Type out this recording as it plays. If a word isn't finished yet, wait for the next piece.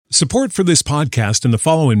Support for this podcast and the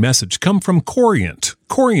following message come from Corient.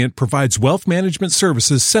 Corient provides wealth management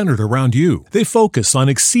services centered around you. They focus on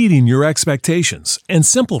exceeding your expectations and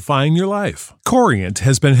simplifying your life. Corient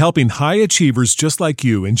has been helping high achievers just like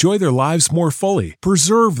you enjoy their lives more fully,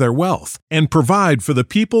 preserve their wealth, and provide for the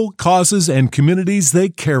people, causes, and communities they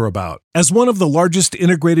care about. As one of the largest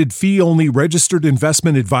integrated fee-only registered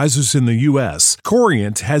investment advisors in the U.S.,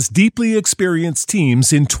 Corient has deeply experienced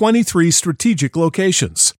teams in 23 strategic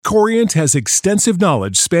locations. Corient has extensive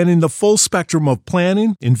knowledge spanning the full spectrum of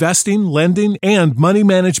planning, investing, lending, and money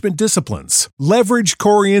management disciplines. Leverage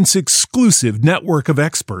Corient's exclusive network of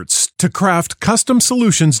experts to craft custom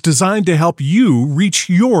solutions designed to help you reach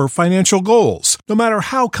your financial goals, no matter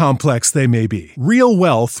how complex they may be. Real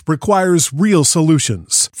wealth requires real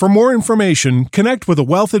solutions. For more information, connect with a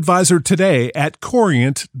wealth advisor today at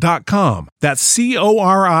Corient.com. That's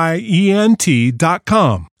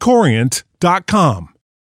Corient.com. Corient.com.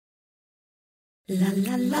 La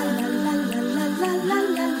la la la la la la la la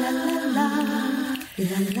la la.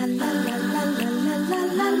 La la la la la la la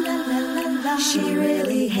la la. She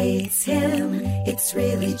really hates him, it's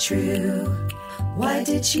really true. Why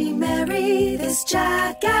did she marry this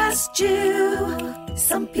jackass Jew?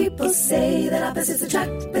 Some people say that opposites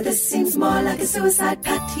attract, but this seems more like a suicide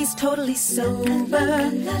pact. He's totally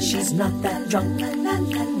sober, she's not that drunk.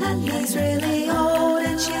 He's really old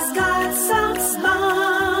and she's got some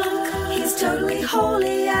spunk. He's totally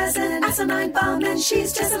holy as an asinine bomb, and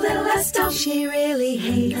she's just a little less dumb. She really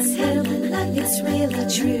hates him, it's really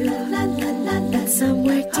true. But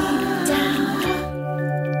somewhere deep down,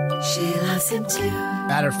 she loves him too.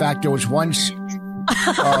 Matter of fact, there was once.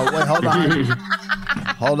 Oh, wait, hold on.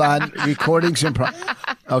 Hold on. Recordings in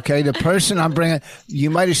Okay, the person I'm bringing, you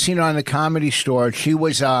might have seen her on the Comedy Store. She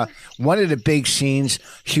was one of the big scenes.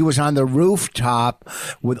 She was on the rooftop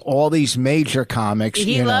with all these major comics.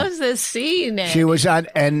 He loves this scene. She was on,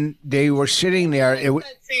 and they were sitting there. That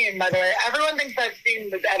scene, by the way. Everyone thinks that scene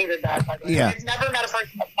was edited that, by the way. Yeah. I've never met a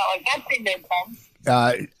person that's not like, that scene made sense.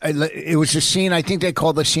 It was a scene, I think they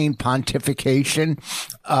called the scene Pontification,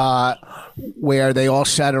 where they all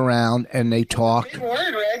sat around and they talked. Good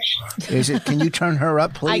word, Rich. Is it? Can you turn her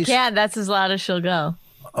up, please? I can. That's as loud as she'll go.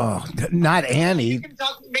 Oh, not Annie. You can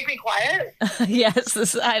make me quiet?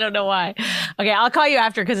 Yes. I don't know why. Okay, I'll call you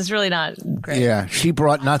after because it's really not great. Yeah, she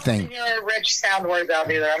brought nothing. I don't hear Rich sound words out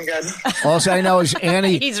either. I'm good. All I know is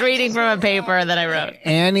Annie. He's reading from a paper that I wrote.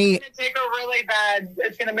 Annie. It's going to take a really bad.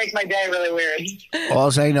 It's going to make my day really weird. All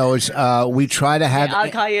I know is we try to have. Okay,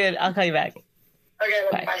 I'll call you back. Okay,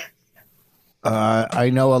 bye. I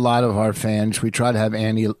know a lot of our fans. We try to have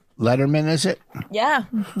Annie Letterman, is it? Yeah.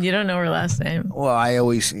 You don't know her last name. Well, I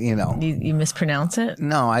always, You mispronounce it?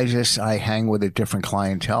 No, I hang with a different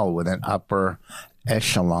clientele, with an upper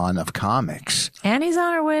echelon of comics. Annie's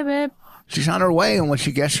on her way, babe. She's on her way, and when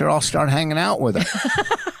she gets there, I'll start hanging out with her.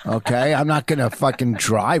 Okay? I'm not going to fucking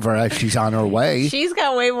drive her as she's on her way. She's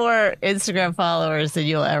got way more Instagram followers than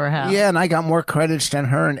you'll ever have. Yeah, and I got more credits than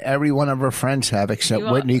her and every one of her friends have, except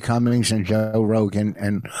Whitney Cummings and Joe Rogan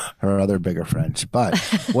and her other bigger friends. But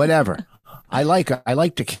whatever. I like her. I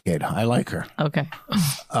like the kid. I like her. Okay.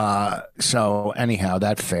 So anyhow,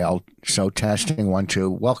 that failed. So testing 1, 2.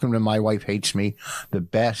 Welcome to My Wife Hates Me, the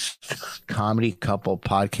best comedy couple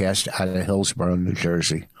podcast out of Hillsborough, New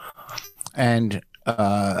Jersey. And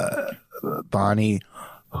Bonnie,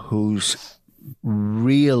 who's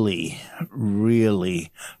really,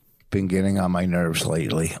 really been getting on my nerves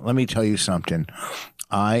lately. Let me tell you something.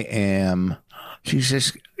 She's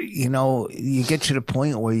just, you get to the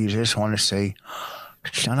point where you just want to say,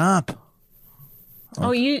 shut up. Okay.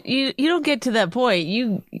 Oh, you don't get to that point.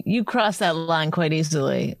 You cross that line quite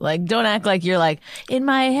easily. Like, don't act like you're like, in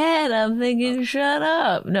my head, I'm thinking, shut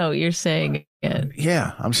up. No, you're saying it.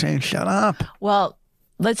 Yeah, I'm saying shut up. Well,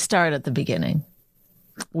 let's start at the beginning.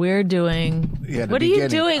 We're doing. What are you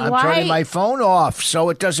doing? I'm turning my phone off so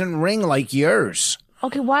it doesn't ring like yours.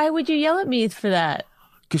 Okay, why would you yell at me for that?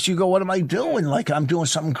 Because you go, what am I doing? Like I'm doing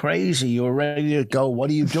something crazy. You're ready to go. What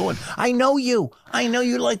are you doing? I know you. I know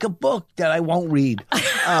you like a book that I won't read.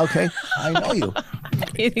 Okay, I know you.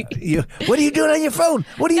 What are you doing on your phone?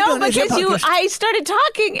 What are you doing? No, because I started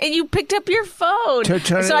talking and you picked up your phone.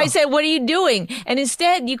 So I said, what are you doing? And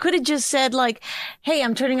instead, you could have just said like, hey,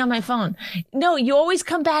 I'm turning on my phone. No, you always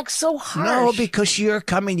come back so harsh. No, because you're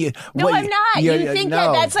coming. I'm not. You think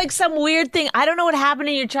that's like some weird thing. I don't know what happened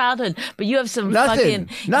in your childhood, but you have some Nothing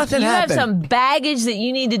happened. You have some baggage that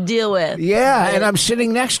you need to deal with. Yeah, and I'm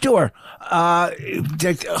sitting next to her.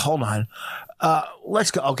 Hold on.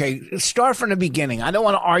 Let's go. Okay, start from the beginning. I don't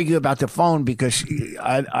want to argue about the phone because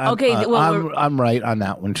I'm right on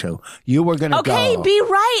that one too. You were going to go. Okay, be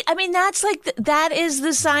right. I mean, that's like that is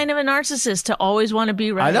the sign of a narcissist to always want to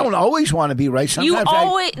be right. I don't always want to be right.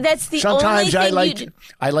 Sometimes that's the sometimes only thing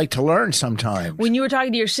I like to learn. Sometimes when you were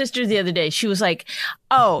talking to your sister the other day, she was like,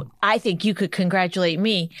 "Oh, I think you could congratulate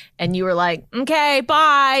me," and you were like, "Okay,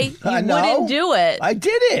 bye." You wouldn't do it. I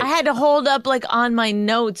did it. I had to hold up like on my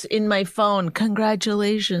notes in my phone.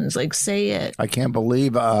 Congratulations, like say it. I can't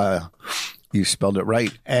believe you spelled it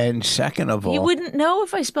right. And second of all, you wouldn't know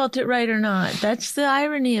if I spelled it right or not. That's the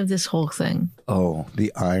irony of this whole thing. Oh,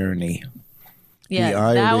 the irony. Yeah, the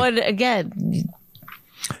irony. That would again.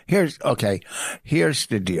 Here's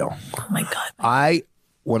the deal. Oh my God.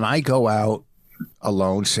 When I go out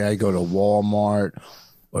alone, say I go to Walmart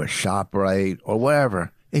or ShopRite or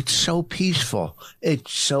wherever, it's so peaceful.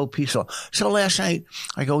 It's so peaceful. So last night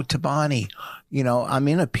I go to Bonnie. You know, I'm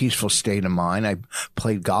in a peaceful state of mind. I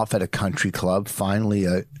played golf at a country club, finally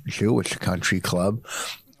a Jewish country club.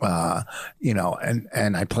 You know,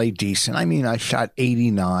 and I played decent. I mean, I shot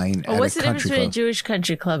 89 at what's a the difference between a Jewish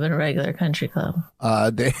country club and a regular country club?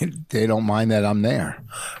 They don't mind that I'm there.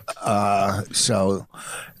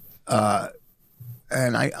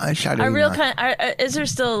 And I shot 89. A real is there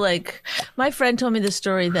still like my friend told me the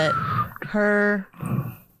story that her.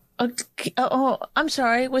 Oh, I'm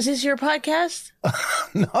sorry. Was this your podcast?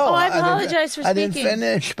 No. Oh, I apologize for speaking. I didn't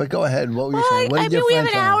finish, but go ahead. What were you saying? I mean, we have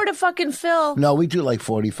an hour to fucking fill. No, we do like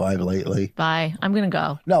 45 lately. Bye. I'm going to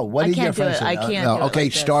go. No, what did your friend say? I can't no, do it. Okay,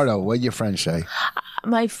 like start over. What did your friend say?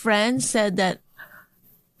 My friend said that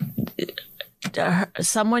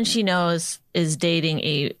someone she knows is dating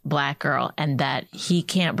a black girl and that he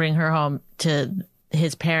can't bring her home to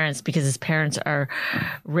his parents because his parents are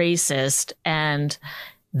racist, and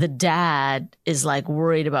the dad is like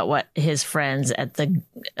worried about what his friends at the,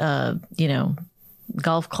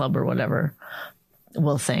 golf club or whatever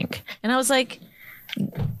will think. And I was like,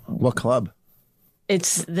 what club?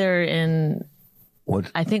 They're in, what?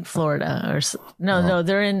 I think Florida or no,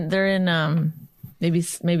 they're in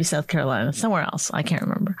maybe South Carolina, somewhere else. I can't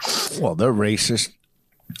remember. Well, they're racist.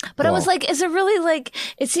 But I was like, is it really like,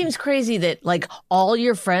 it seems crazy that like all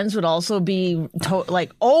your friends would also be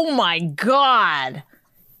like, oh my God.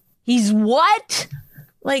 He's what?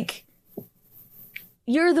 Like,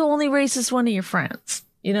 you're the only racist one of your friends.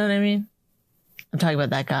 You know what I mean? I'm talking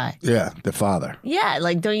about that guy. Yeah, the father. Yeah,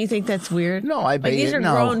 like, don't you think that's weird? No, these are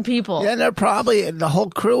grown people. Yeah, they're probably, the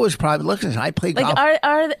whole crew is probably, listen, I play golf.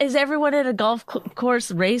 Like, is everyone at a golf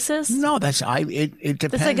course racist? No, it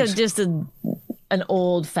depends. It's like just an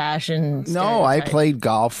old-fashioned No, I played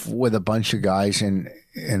golf with a bunch of guys in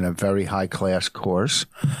a very high-class course.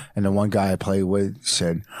 And the one guy I played with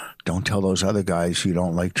said, don't tell those other guys you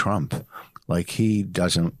don't like Trump. Like, he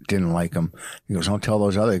didn't like him. He goes, don't tell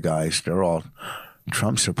those other guys. They're all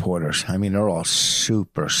Trump supporters. I mean, they're all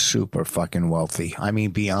super, super fucking wealthy. I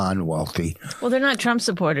mean, beyond wealthy. Well, they're not Trump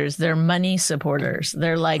supporters. They're money supporters.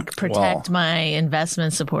 They're like protect my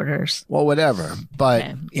investment supporters. Well, whatever.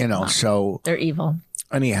 But, so. They're evil.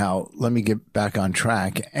 Anyhow, let me get back on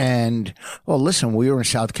track. And, well, listen, we were in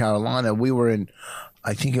South Carolina. We were in,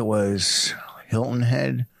 I think it was Hilton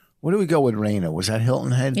Head. Where do we go with Raina? Was that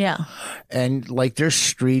Hilton Head? Yeah. And like there's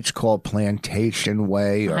streets called Plantation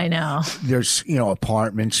Way. Or I know. There's,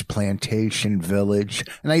 apartments, Plantation Village.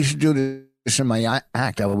 And I used to do this in my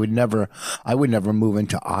act. I would never move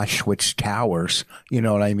into Auschwitz Towers. You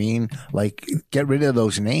know what I mean? Like, get rid of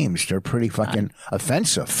those names. They're pretty fucking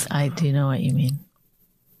offensive. I do know what you mean.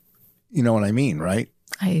 You know what I mean, right?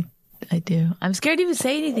 I do. I'm scared to even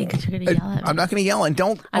say anything because you're going to yell at me. I'm not going to yell, and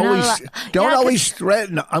don't always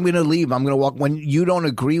threaten. I'm going to leave. I'm going to walk when you don't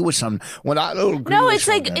agree with something. When I don't agree. No, with it's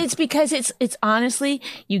something. like it's because it's honestly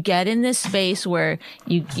you get in this space where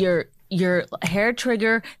your hair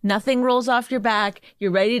trigger, nothing rolls off your back.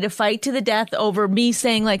 You're ready to fight to the death over me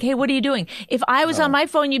saying like, "Hey, what are you doing?" If I was on my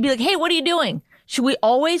phone, you'd be like, "Hey, what are you doing?" Should we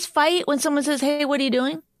always fight when someone says, "Hey, what are you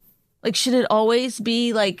doing?" Like, should it always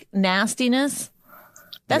be like nastiness?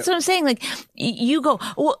 That's what I'm saying. Like, you go,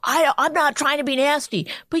 well, I'm not trying to be nasty,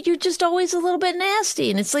 but you're just always a little bit nasty.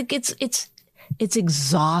 And it's like, it's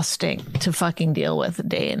exhausting to fucking deal with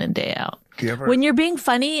day in and day out. When you're being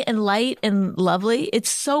funny and light and lovely, it's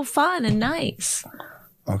so fun and nice.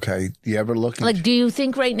 Okay. Do you ever look like, do you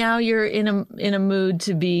think right now you're in a mood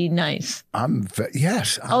to be nice?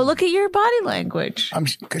 Yes. Look at your body language.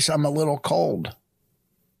 Because I'm a little cold.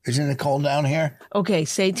 Isn't it cold down here? Okay,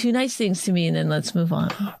 say two nice things to me and then let's move on.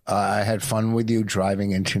 I had fun with you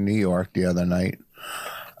driving into New York the other night.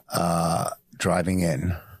 Driving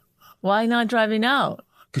in. Why not driving out?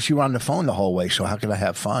 because you were on the phone the whole way. So how could I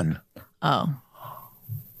have fun? Oh.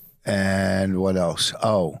 And what else?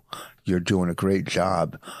 Oh, you're doing a great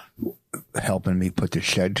job helping me put the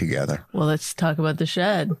shed together. Well, let's talk about the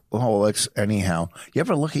shed. Oh, let's anyhow. You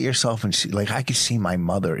ever look at yourself and see, like, I could see my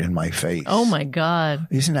mother in my face. Oh my God.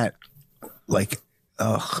 Isn't that like,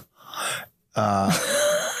 ugh.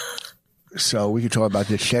 So we could talk about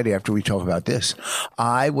this shed after we talk about this.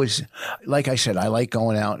 I was, like I said, I like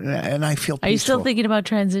going out and I feel peaceful. Are you still thinking about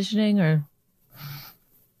transitioning, or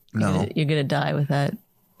No. you're gonna die with that?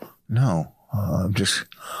 No. I'm just,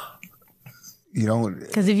 you know.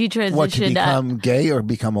 Because if you transitioned, What, to become gay or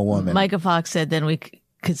become a woman? Micah Fox said then we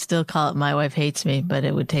could still call it My Wife Hates Me, but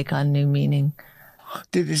it would take on new meaning.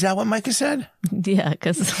 Is that what Micah said? Yeah,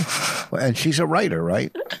 because And she's a writer,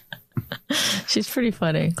 right? she's pretty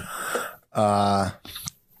funny. Like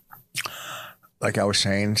I was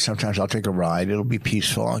saying, sometimes I'll take a ride. It'll be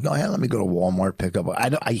peaceful. I'll go, hey, let me go to Walmart, pick up.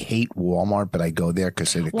 I hate Walmart, but I go there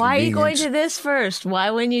because of the Why are you going convenience. to this first? Why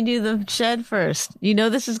wouldn't you do the shed first? You know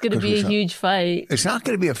this is going to be a huge fight. It's not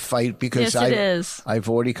going to be a fight because Yes, it is. I've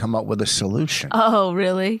already come up with a solution. Oh,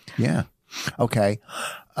 really? Yeah. Okay.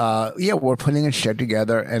 Yeah, we're putting a shed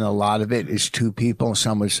together, and a lot of it is two people.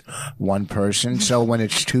 Some is one person. So when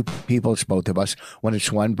it's two people, it's both of us. When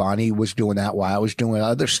it's one, Bonnie was doing that while I was doing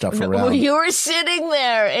other stuff around. Well, you were sitting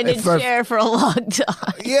there in a chair for a long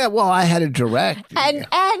time, Yeah, well, I had to direct.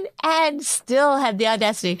 and still had the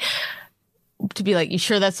audacity to be like, "You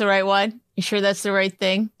sure that's the right one? You sure that's the right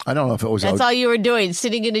thing?" I don't know if it was. That's all you were doing,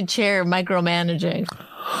 sitting in a chair, micromanaging.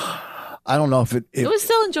 I don't know if It was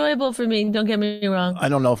still enjoyable for me. Don't get me wrong. I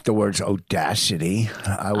don't know if the word's audacity.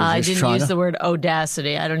 I didn't use the word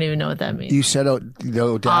audacity. I don't even know what that means. You said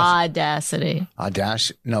the audacity.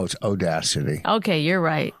 Audacity. No, it's audacity. Okay, you're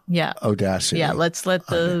right. Yeah. Audacity. Yeah, let's let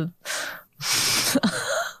the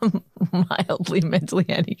mildly mentally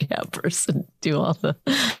handicapped person do all the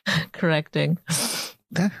correcting.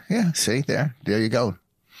 Yeah, see, there you go.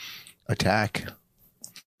 Attack.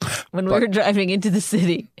 When we were driving into the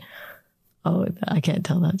city. Oh, I can't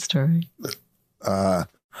tell that story. Let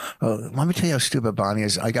me tell you how stupid Bonnie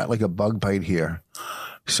is. I got like a bug bite here.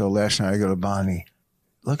 So last night I go to Bonnie.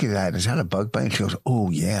 Look at that. Is that a bug bite? And she goes, oh,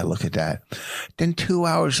 yeah, look at that. Then 2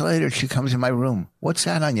 hours later, she comes in my room. What's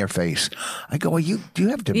that on your face? I go, do you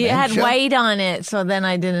have dementia? You had white on it, so then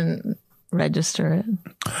I didn't register it.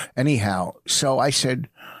 Anyhow, so I said,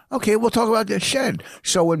 okay, we'll talk about that shed.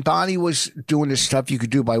 So when Bonnie was doing the stuff you could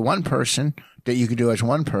do by one person, that you could do as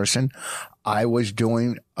one person, I was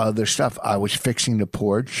doing other stuff. I was fixing the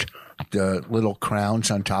porch, the little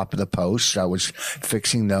crowns on top of the posts. I was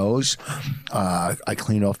fixing those. I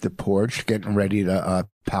cleaned off the porch, getting ready to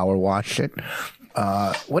power wash it.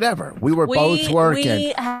 Whatever. We were both working.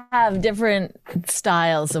 We have different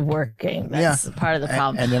styles of working. That's part of the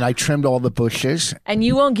problem. And then I trimmed all the bushes. And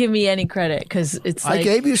you won't give me any credit because it's like... I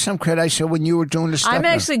gave you some credit. I said when you were doing the stuff. I'm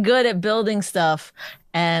actually good at building stuff,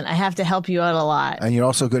 and I have to help you out a lot. And you're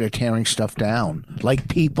also good at tearing stuff down, like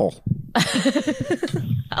people.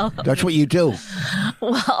 That's what you do.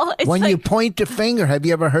 Well, it's when like, you point the finger, have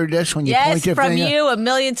you ever heard this? When you point your from finger, you a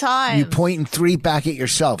million times. you pointing three back at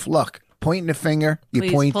yourself. Look, pointing the finger, you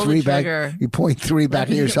Please, point pull three the back. trigger. You point three back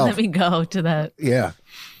at yourself. Let me go to that. Yeah.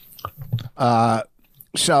 And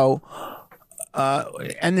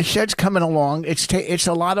the shed's coming along. It's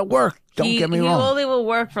a lot of work. Don't get me He wrong. only will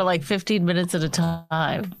work for like 15 minutes at a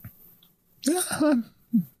time. No.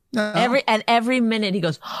 Every minute he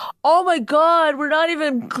goes, oh my God, we're not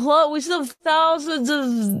even close. We still have thousands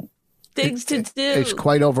of things to do. It's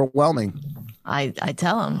quite overwhelming. I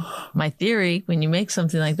tell him my theory, when you make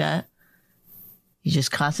something like that, you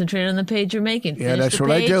just concentrate on the page you're making. Yeah, Finish that's the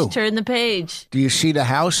what I page, do. Turn the page. Do you see the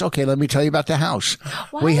house? Okay, let me tell you about the house.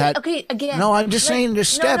 Why? Okay, again. No, I'm just saying the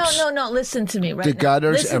steps. No. Listen to me right The now.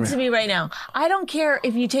 gutters, Listen to me right now. I don't care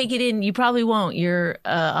if you take it in. You probably won't. You're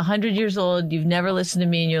 100 years old. You've never listened to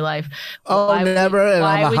me in your life. Never. And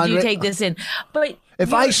Why I'm would you 100. take this in? But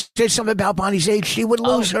If I said something about Bonnie's age, she would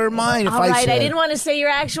lose her mind. If all right, I I didn't want to say your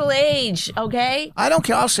actual age. Okay. I don't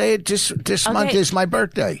care. I'll say it. This month is my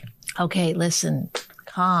birthday. Okay. Listen.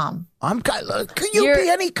 Calm. Can you be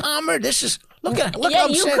any calmer? This is look how I'm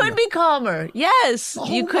you sitting. could be calmer. Yes,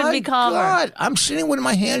 you could be calmer. God. I'm sitting with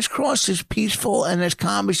my hands crossed, as peaceful and as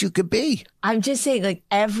calm as you could be. I'm just saying, like,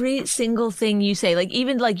 every single thing you say, like,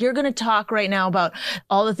 even like you're going to talk right now about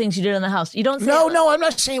all the things you did in the house. You don't say, No, I'm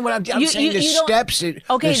not saying what I'm saying. The steps.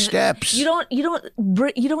 Okay, the steps. You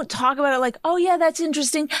don't talk about it like, oh yeah, that's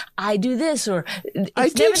interesting. I do this, or it's I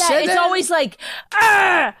never did that. say It's that. always like,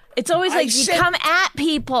 ah. It's always like you said- come at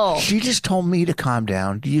people. She just told me to calm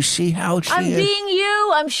down. Do you see how she I'm is? being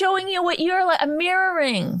you. I'm showing you what you're like. I'm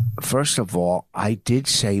mirroring. First of all, I did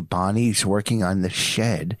say Bonnie's working on the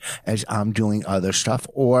shed as I'm doing other stuff,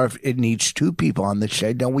 or if it needs two people on the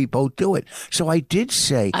shed, then we both do it. So I did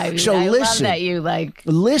say. I mean, so I love listen. that you like.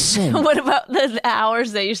 Listen. What about the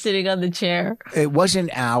hours that you're sitting on the chair, It wasn't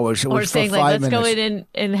hours. It or was for saying 5 like, let's minutes. go in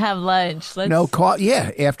and have lunch. Let's, No,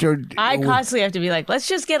 after. I constantly have to be like, let's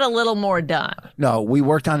just get a little more done. No, we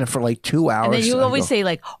worked on it for like 2 hours. And then you I always go, say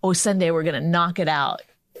like, oh, Sunday we're going to knock it out.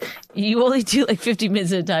 You only do like 50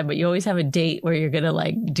 minutes at a time, but you always have a date where you're going to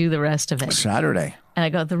like do the rest of it. Saturday. And I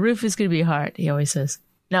go, the roof is going to be hard. He always says,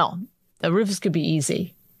 no, the roof is going to be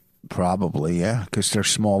easy. Probably, yeah, because they're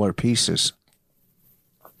smaller pieces.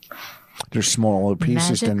 They're smaller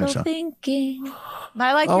pieces than Magical the. thinking. But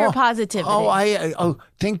I like your positivity.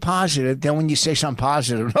 Think positive. Then when you say something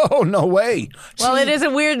positive, oh no way. Well, it is a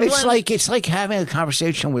weird It's one. it's like having a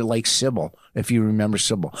conversation with like Sybil. If you remember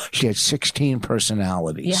Sybil, she had 16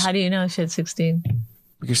 personalities. Yeah, how do you know she had 16?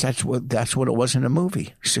 Because that's what it was in the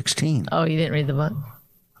movie. 16. Oh, you didn't read the book?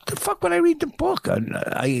 The fuck would I read the book? There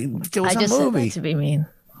was I just a said movie. that to be mean.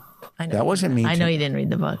 I know. That wasn't mean. I know you didn't read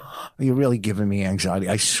the book. You're really giving me anxiety.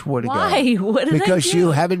 I swear to Why? God. What did I Because do?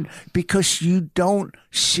 you haven't. Because you don't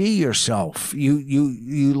see yourself.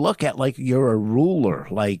 You look at like you're a ruler.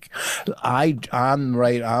 Like I'm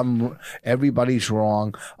right. Everybody's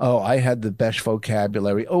wrong. Oh, I had the best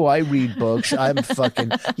vocabulary. Oh, I read books. I'm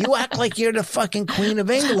fucking. You act like you're the fucking Queen of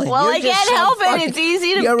England. Well, You're I just can't some help it. fucking- It's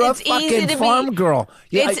easy to. You're it's a fucking easy to farm be, girl.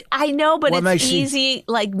 Yeah, I know, but When I it's see- easy.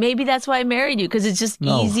 Like maybe that's why I married you, because it's just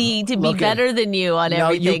No. easy to be Look at- better than you on No,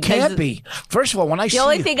 everything. you can't 'cause be. First of all, when I see The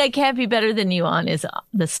only you- thing I can't be better than you on is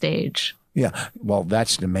the stage. yeah, well,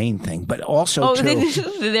 that's the main thing. But also, Oh, too,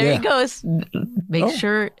 there yeah. you go.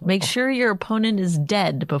 Make sure your opponent is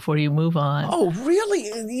dead before you move on. Oh, really?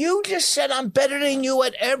 You just said I'm better than you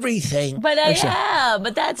at everything. But I said, am.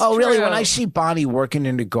 But that's Oh, really? true. When I see Bonnie working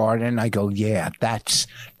in the garden, I go, yeah, that's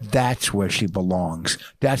where she belongs.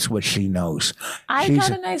 That's what she knows. I She's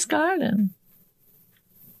got a nice garden.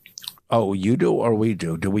 Oh, you do or we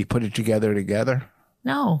do? Do we put it together?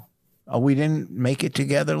 No. Oh, we didn't make it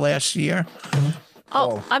together last year?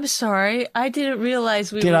 Oh, I'm sorry. I didn't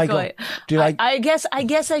realize we Did were I go- going. did I- I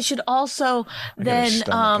guess I should also then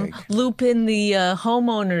stomachache. loop in the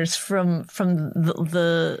homeowners from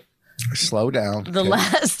the Slow down. the Okay.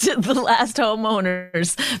 last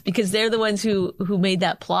homeowners, because they're the ones who made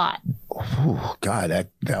that plot. Ooh, God,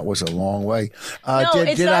 that was a long way. No,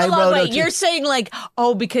 it's not a long way. You're saying like,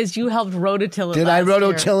 oh, because you helped rototill it. Did I last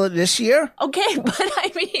year. rototill it this year? Okay, but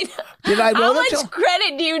I mean, Did I how rototill? much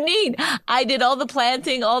credit do you need? I did all the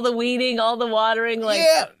planting, all the weeding, all the watering. Like,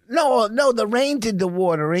 Yeah, no, the rain did the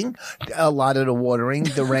watering, a lot of the watering,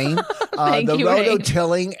 the rain, Thank the you, Rain.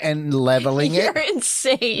 rototilling and leveling you're it.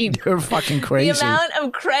 insane. You're fucking The crazy. amount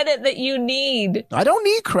of credit that you need. I don't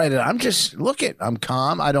need credit. I'm just I'm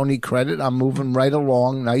calm. I don't need credit. I'm moving right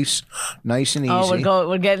along, nice and easy. Oh,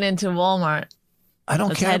 we're getting into Walmart. I don't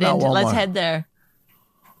Let's care head about Walmart. let's head there.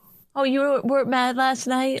 Oh, you were mad last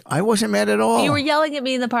night? I wasn't mad at all. You were yelling at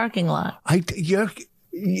me in the parking lot.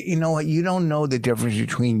 You know what? You don't know the difference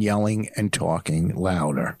between yelling and talking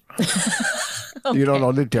louder. You don't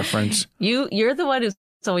know the difference. You're the one who's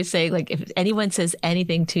always saying, like, if anyone says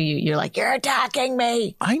anything to you, you're like, you're attacking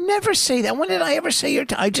me. I never say that. When did I ever say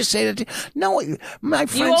I just say that. No, my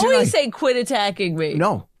friends You and I. always say, quit attacking me.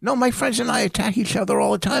 No, my friends and I attack each other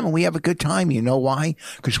all the time, and we have a good time. You know why?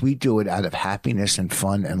 Because we do it out of happiness and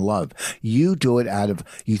fun and love. You do it out of,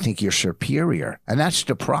 you think you're superior. And that's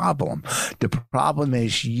the problem. The problem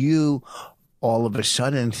is you all of a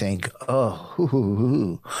sudden think,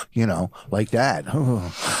 oh, like that.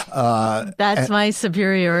 That's my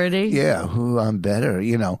superiority. Yeah, I'm better.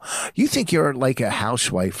 You think you're like a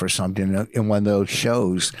housewife or something in one of those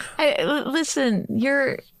shows. Listen,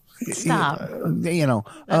 stop.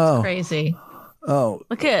 That's Crazy. Oh,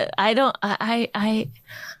 Look at, I'm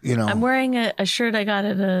wearing a shirt I got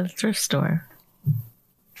at a thrift store.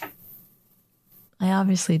 I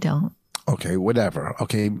obviously don't. Okay, whatever.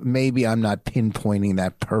 Okay, maybe I'm not pinpointing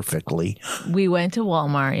that perfectly. We went to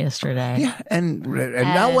Walmart yesterday. Yeah, and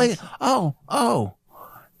now wait. Oh.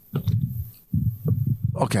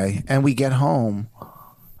 Okay, and we get home.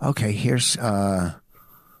 Okay, here's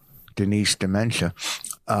Denise Dementia.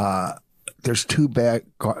 there's 2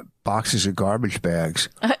 boxes of garbage bags.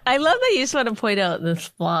 I love that you just want to point out the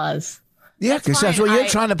flaws. Yeah, because that's fine. what you're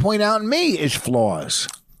trying to point out in me is flaws.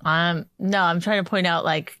 No, I'm trying to point out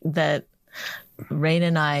like that Rain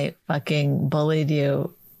and I fucking bullied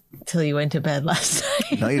you till you went to bed last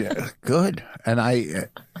night. No, good. And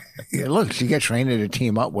look, she gets Raina to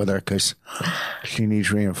team up with her because she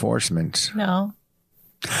needs reinforcements. No.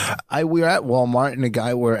 We were at Walmart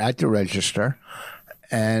and we're at the register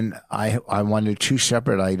and I wanted 2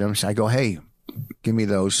 separate items. I go, hey, give me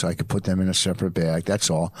those so I could put them in a separate bag. That's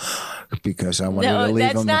all. Because I wanted to leave them.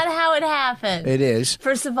 No, that's not how it happened. It is.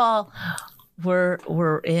 First of all,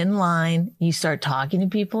 we're in line. You start talking to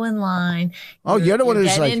people in line. Oh, you're the one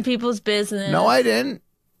who's like in people's business. No, I didn't.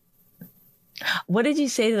 What did you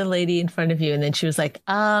say to the lady in front of you? And then she was like,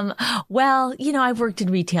 well, I've worked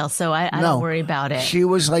in retail, so I don't worry about it. She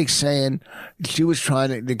was like saying,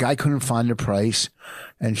 the guy couldn't find the price.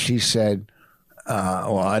 And she said,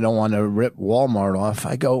 well, I don't want to rip Walmart off.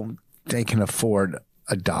 I go, they can afford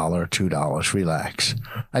 $1, $2, relax.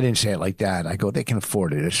 I didn't say it like that. I go, they can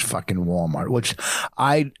afford it. It's fucking Walmart, which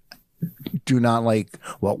I do not like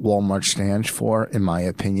what Walmart stands for, in my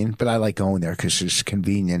opinion, but I like going there because it's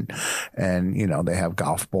convenient and, they have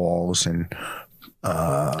golf balls and.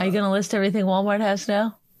 Are you going to list everything Walmart has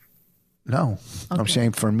now? No, okay. I'm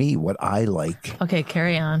saying for me, what I like. Okay,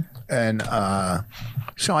 carry on. And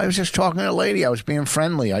so I was just talking to a lady. I was being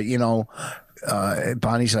friendly.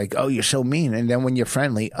 Bonnie's like, oh, you're so mean. And then when you're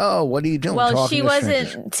friendly, oh, what are you doing? Well, she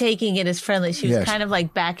wasn't taking it as friendly. She was kind of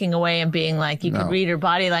like backing away and being like, you could read her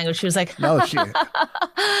body language. She was like, no,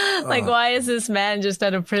 like, why is this man just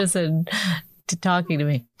out of prison talking to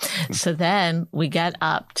me? So then we get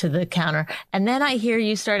up to the counter and then I hear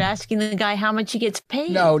you start asking the guy how much he gets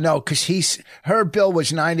paid. No, because her bill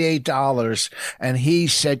was $98 and he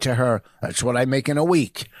said to her, that's what I make in a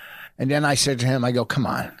week. And then I said to him, I go, come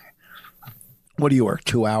on. What do you work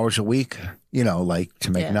 2 hours a week? Like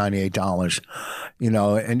to make $98,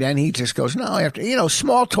 and then he just goes, no, after,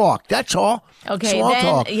 small talk. That's all. Okay. Small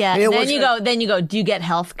talk. Yeah. Then you go, do you get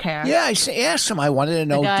health care? Yeah. I asked him. I wanted to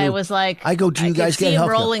know. The guy was like, I go, do you guys get health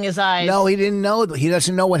care? Rolling his eyes. No, he didn't know. He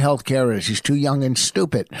doesn't know what health care is. He's too young and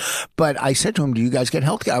stupid. But I said to him, do you guys get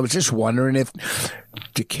health care? I was just wondering if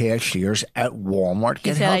the cashiers at Walmart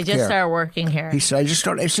get health care. He said, I just started working here. He said, I just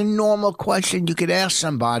started. It's a normal question you could ask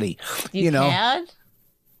somebody. You can?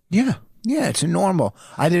 Yeah. Yeah, it's a normal.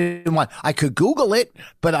 I could Google it,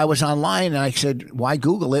 but I was online and I said, why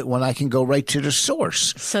Google it when I can go right to the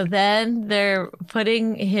source? So then they're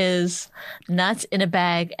putting his nuts in a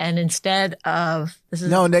bag and instead of...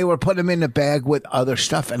 No, they were putting them in a bag with other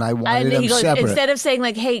stuff and I wanted them separate. Instead of saying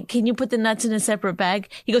like, hey, can you put the nuts in a separate bag?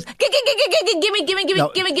 He goes, gimme.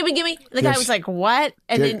 The guy was like, what?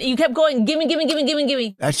 And then you kept going,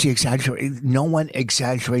 gimme. That's the exaggeration. No one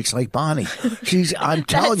exaggerates like Bonnie. I'm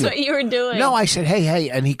telling you. That's what you were doing. No, I said, hey,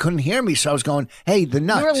 and he couldn't hear me, so I was going, hey, the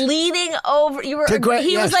nuts. You were leading over. He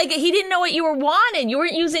was like, he didn't know what you were wanting. You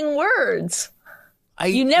weren't using words.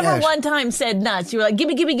 You never one time said nuts. You were like,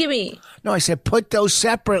 gimme. No, I said, put those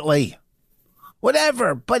separately.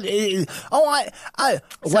 Whatever. But, what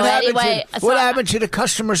happened to the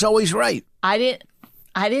customer's always right?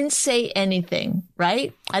 I didn't say anything,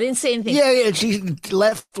 right? I didn't say anything. Yeah, she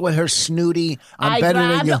left with her snooty. I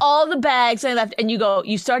grabbed all the bags and I left, and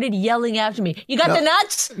you started yelling after me. You got the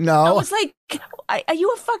nuts? No. I was like, are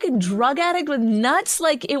you a fucking drug addict with nuts?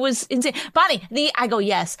 Like, it was insane. Bonnie, I go,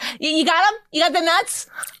 yes. You got them? You got the nuts?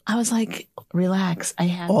 I was like, relax. I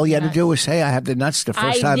have all you had to do was say, I have the nuts the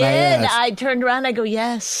first time I asked. I turned around, I go,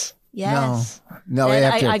 yes. No.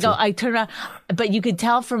 I turned around, but you could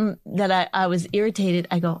tell from that I was irritated.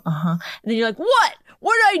 I go, And then you're like, what?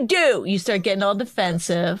 What did I do? You start getting all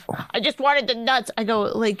defensive. I just wanted the nuts. I go,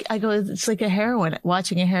 it's like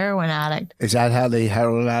watching a heroin addict. Is that how the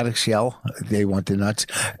heroin addicts yell? They want the nuts.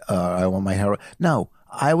 I want my heroin. No,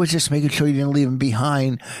 I was just making sure you didn't leave them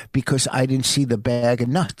behind because I didn't see the bag of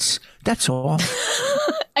nuts. That's all.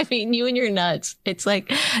 I mean, you and your nuts. It's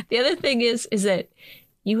like, the other thing is that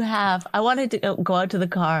I wanted to go out to the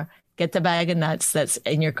car, get the bag of nuts that's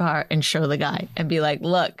in your car and show the guy and be like,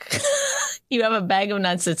 look, you have a bag of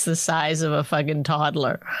nuts that's the size of a fucking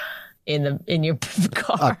toddler in your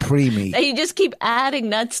car. A preemie. That you just keep adding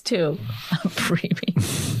nuts to. A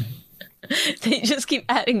preemie. They just keep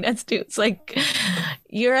adding nuts to. It's like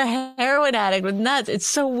you're a heroin addict with nuts. It's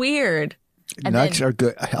so weird. And nuts are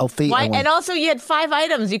good, healthy. Why? And also you had 5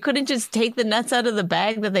 items. You couldn't just take the nuts out of the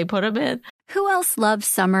bag that they put them in. Who else loves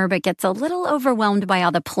summer but gets a little overwhelmed by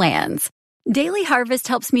all the plans? Daily Harvest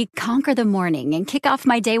helps me conquer the morning and kick off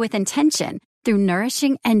my day with intention through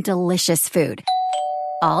nourishing and delicious food.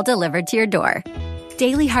 all delivered to your door.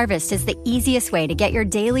 Daily Harvest is the easiest way to get your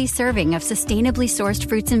daily serving of sustainably sourced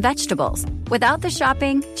fruits and vegetables without the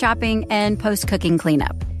shopping, chopping, and post-cooking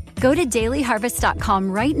cleanup. Go to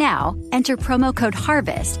dailyharvest.com right now, enter promo code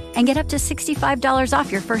HARVEST, and get up to $65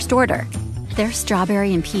 off your first order. Their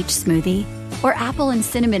strawberry and peach smoothie or apple and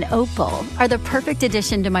cinnamon oat bowl are the perfect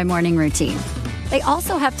addition to my morning routine. They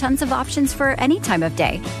also have tons of options for any time of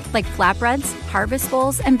day, like flatbreads, harvest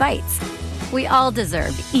bowls, and bites. We all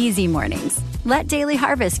deserve easy mornings. Let Daily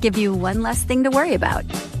Harvest give you one less thing to worry about.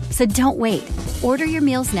 So don't wait. Order your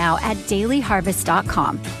meals now at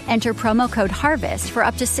dailyharvest.com. Enter promo code HARVEST for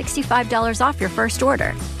up to $65 off your first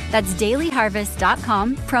order. That's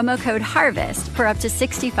dailyharvest.com, promo code HARVEST for up to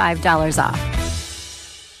 $65 off.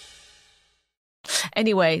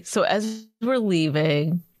 Anyway, so as we're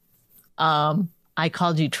leaving, I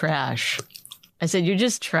called you trash. I said, you're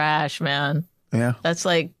just trash, man. Yeah. That's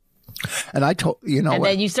like... And I told, you know and what?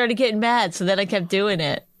 then you started getting mad, so then I kept doing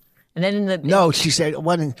it. And then in the... No, she said,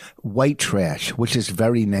 white trash, which is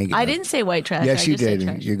very negative. I didn't say white trash. Yes, I you just said did.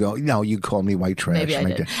 trash. You go, no, you called me white trash. Maybe I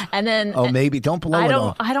did. And then... Oh, maybe. Don't blow it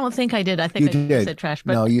off. I don't think I did. I think You I did. said trash.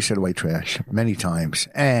 But No, you said white trash many times.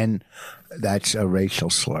 And that's a racial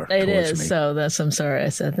slur. it towards is. me. So I'm sorry I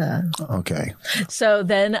said that. Okay. So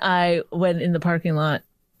then I went in the parking lot.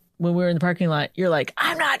 When we were in the parking lot, you're like,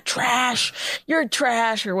 I'm not trash. You're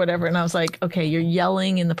trash or whatever. And I was like, okay, you're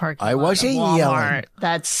yelling in the parking lot. I wasn't of Walmart. yelling.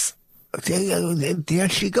 That's... There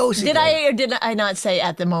she goes Did again. I or did I not say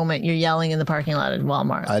at the moment you're yelling in the parking lot at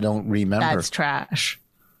Walmart? I don't remember. That's trash.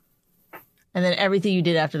 And then everything you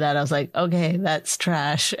did after that, I was like, okay, that's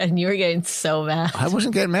trash. And you were getting so mad. I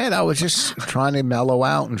wasn't getting mad. I was just trying to mellow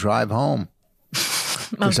out and drive home.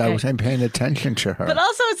 Because I Okay. wasn't paying attention to her. But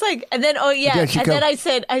also it's like, and then, oh yeah. Yeah, And she then go- I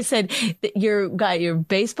said, that you got your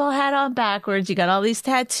baseball hat on backwards. You got all these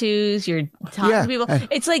tattoos. You're talking Yeah, to people. and-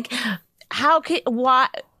 It's like, why?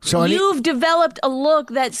 So you've developed a look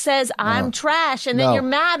that says I'm trash, and then No. you're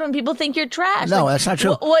mad when people think you're trash. No, that's not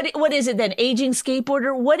true. What is it then? Aging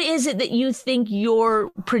skateboarder? What is it that you think you're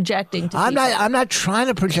projecting to people? I'm not trying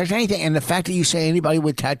to project anything. And the fact that you say anybody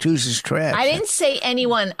with tattoos is trash. I didn't say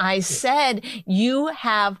anyone. I said you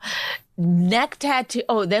have neck tattoo.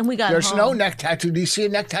 Oh, then we got There's home. no neck tattoo. Do you see a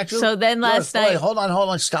neck tattoo? So then last Wait, night- hold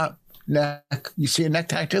on. Stop. Neck. You see a neck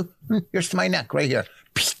tattoo? Here's my neck right here.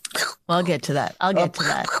 Well, I'll get to that. I'll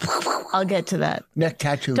get to that. Neck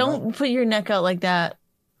tattoo. Don't put your neck out like that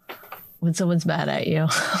when someone's mad at you.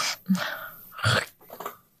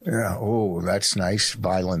 Yeah. Oh, that's nice.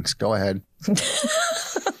 Violence. Go ahead.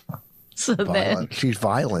 So then, Violent. She's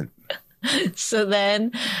violent.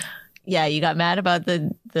 yeah, you got mad about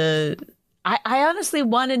the. I honestly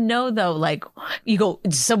want to know though. Like, you go,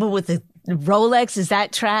 someone with a Rolex, is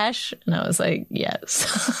that trash? And I was like,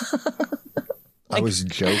 yes. I was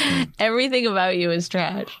joking. Everything about you is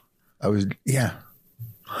trash, Yeah.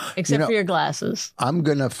 except for your glasses. I'm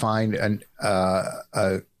gonna find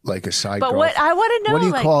like a side. But what I want to know, What do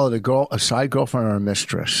you like, call it? A side girlfriend or a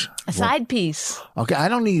mistress? a side piece. Okay, I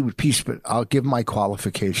don't need a piece, but I'll give my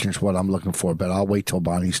qualifications what I'm looking for. But I'll wait till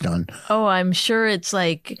Bonnie's done. Oh, I'm sure it's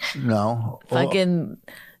like No. fucking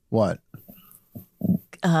What?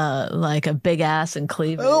 like a big ass and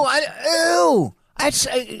cleavage. Ew. That's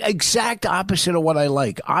exact opposite of what I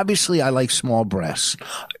like. Obviously, I like small breasts.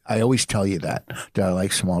 I always tell you that I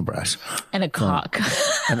like small breasts And a cock.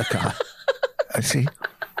 and a cock. I see.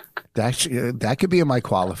 That could be in my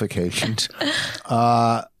qualifications.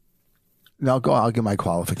 No, I'll give my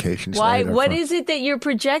qualifications. Why? later What for- is it that you're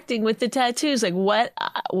projecting with the tattoos? Like what?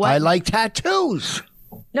 What? I like tattoos.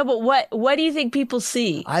 No, but what do you think people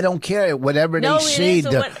see? I don't care. Whatever No, they it see, is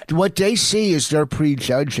a what they see is they're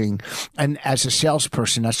prejudging. And as a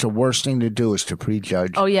salesperson, that's the worst thing to do is to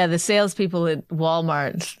prejudge. Oh yeah, the salespeople at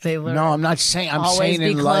Walmart, they learn. No, I'm not saying. I'm always saying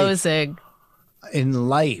be in life. closing. In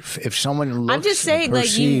life, if someone looks, I'm just saying, and like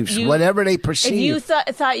perceives you, whatever they if perceive. you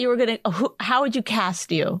thought you were gonna, how would you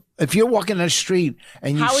cast you? If you're walking the street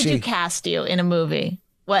and you How would see you cast you in a movie?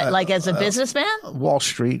 What, like as a businessman? Wall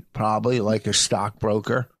Street, probably like a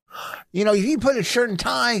stockbroker. You know, if you put a shirt and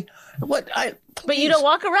tie, But you don't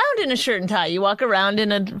walk around in a shirt and tie. You walk around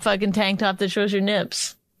in a fucking tank top that shows your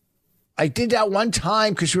nips. I did that one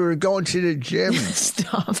time because we were going to the gym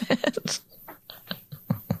Stop it.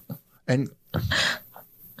 and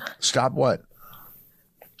stop what?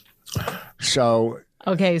 So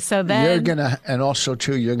Okay, so then you're gonna, and also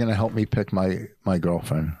too, you're gonna help me pick my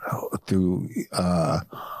girlfriend through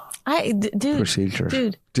dude,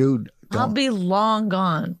 procedures. Dude, I'll don't. be long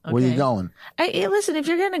gone. Okay? Where you going? Hey, listen, if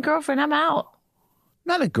you're getting a girlfriend, I'm out.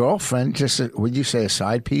 Not a girlfriend, just would you say a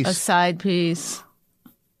side piece? A side piece.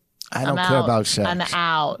 I don't I'm care out. about sex. I'm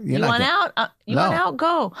out. You're You not want gonna- out? You No. want out?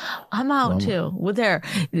 Go. I'm out too. We're there.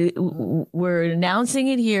 We're announcing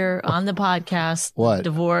it here on the podcast. What?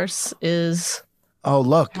 Divorce is. Oh,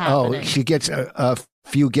 look. happening. Oh, she gets a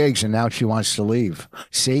few gigs and now she wants to leave.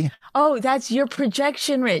 See? Oh, that's your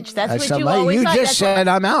projection, Rich. That's what you somebody- always you thought. just That's said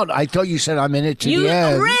I'm out. I thought you said I'm in it to you, the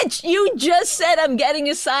end. Rich. You just said I'm getting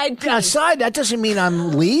a side piece. Aside, that doesn't mean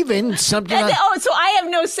I'm leaving. Something. So I have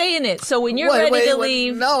no say in it. So when you're ready to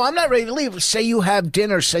leave, No, I'm not ready to leave. Say you have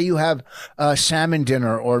dinner. Say you have salmon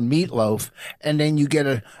dinner or meatloaf, and then you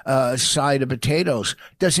get a side of potatoes.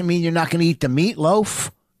 Doesn't mean you're not going to eat the meatloaf.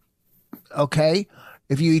 Okay,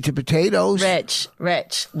 if you eat the potatoes.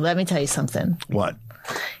 Rich, let me tell you something. What?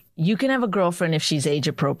 You can have a girlfriend if she's age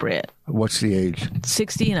appropriate, What's the age?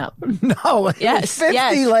 60 and up. No, it Yes, was 50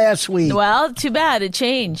 yes. last week. Well, too bad it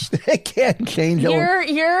changed. It can't change.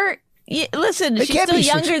 Listen, It she's can't still be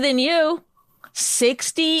younger 60. than you.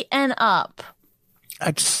 60 and up.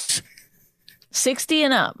 That's 60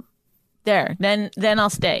 and up. There. Then I'll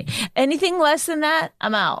stay. Anything less than that,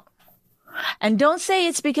 I'm out. And don't say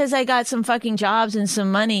it's because I got some fucking jobs and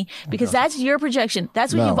some money, because that's your projection.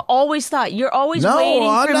 That's what No. you've always thought. You're always No, waiting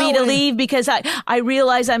I'm for not me to waiting. leave because I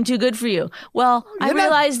realize I'm too good for you. Well, I You're not-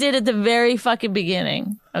 realized it at the very fucking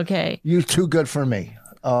beginning. Okay. you're too good for me.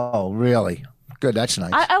 Oh, really? Good. That's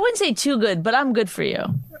nice. I wouldn't say too good, but I'm good for you.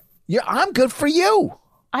 Yeah, I'm good for you.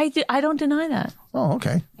 I don't deny that. Oh,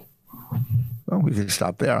 okay. Well, we can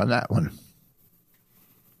stop there on that one.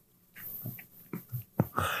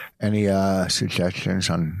 Any suggestions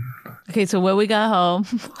on? Okay, so when we got home,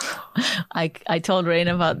 I told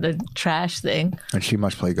Raina about the trash thing, And she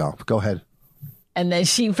must play golf. Go ahead. and then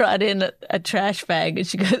she brought in a trash bag, and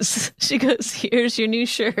she goes, "Here's your new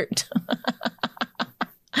shirt."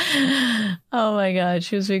 Oh my God,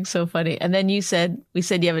 she was being so funny. And then we said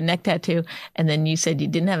you have a neck tattoo, and then you said you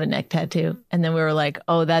didn't have a neck tattoo, and then we were like,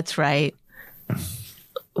 "Oh, that's right.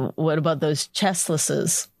 What about those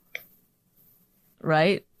chestlesses?"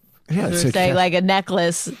 Right? Yeah, We it's were a saying chest- like a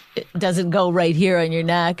necklace, it doesn't go right here on your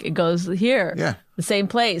neck. It goes here. Yeah. The same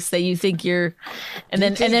place that you think you're. And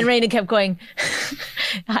then Raina kept going,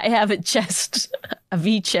 I have a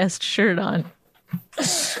V chest shirt on.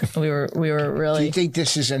 We were Do you really. think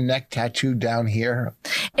this is a neck tattoo down here?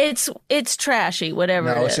 It's trashy,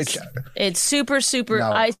 whatever No, it it's is. a It's super.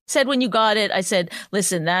 No. I said when you got it, I said,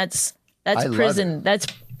 listen, that's I love prison.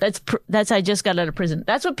 That's I just got out of prison.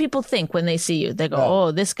 That's what people think when they see you. They go,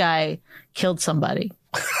 oh, this guy killed somebody.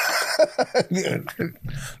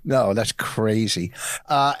 No, that's crazy.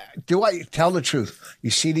 Do I tell the truth? You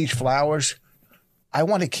see these flowers? I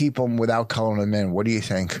want to keep them without coloring them in. What do you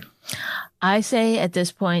think? I say at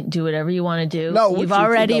this point, do whatever you want to do. No, what you've do you think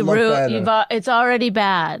already they'll look better? It's already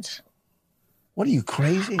bad. What are you,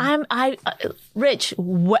 crazy? Rich.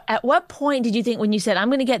 At what point did you think when you said I'm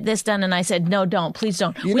going to get this done, and I said no, don't, please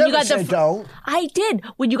don't. You when never got said don't. I did.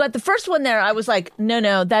 When you got the first one there, I was like,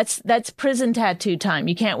 no, that's prison tattoo time.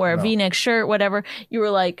 You can't wear a V-neck shirt, whatever. You were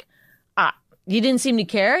like, you didn't seem to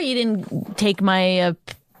care. You didn't take my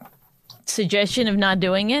suggestion of not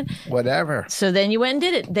doing it. Whatever. So then you went and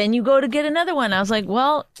did it. Then you go to get another one. I was like,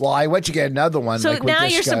 well. Well, I went to get another one. So like we now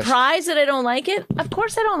you're discussed. surprised that I don't like it? Of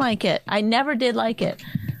course I don't like it. I never did like it.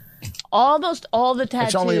 Almost all the tattoos.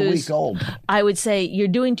 It's only a week old. I would say you're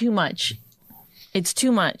doing too much. It's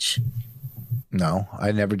too much. No,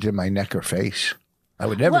 I never did my neck or face. I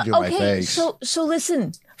would never do my face. So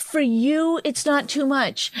listen. For you, it's not too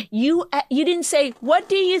much. You didn't say, what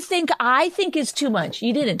do you think I think is too much?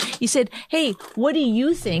 You didn't. You said, hey, what do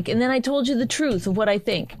you think? And then I told you the truth of what I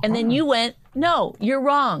think. And then you went, no, you're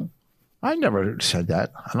wrong. I never said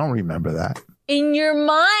that. I don't remember that. In your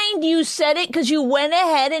mind, you said it because you went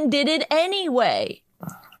ahead and did it anyway.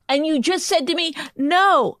 And you just said to me,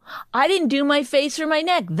 no, I didn't do my face or my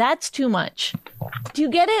neck. That's too much. Do you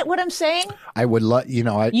get it, what I'm saying? I would let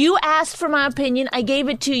You asked for my opinion. I gave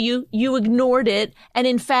it to you. You ignored it. And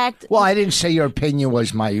in fact... Well, I didn't say your opinion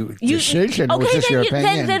was my decision. It was just your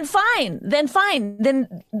opinion. Then fine.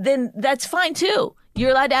 Then that's fine too.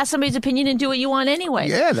 You're allowed to ask somebody's opinion and do what you want anyway.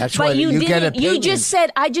 Yeah, that's but why you get didn't. You opinion. just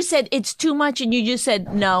said, I just said it's too much, and you just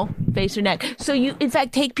said no, face or neck. So you, in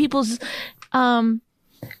fact, take people's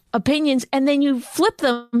opinions and then you flip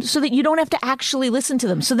them so that you don't have to actually listen to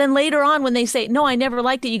them. So then later on, when they say, no, I never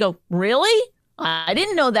liked it, you go, really? I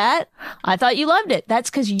didn't know that. I thought you loved it. That's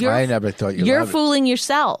because I never thought you you're loved it. fooling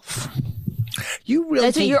yourself. You really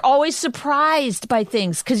That's what think- you're always surprised by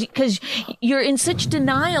things because you're in such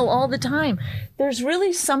denial all the time. There's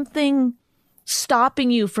really something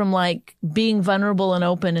stopping you from like being vulnerable and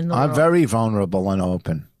open in the I'm world. very vulnerable and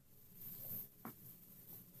open.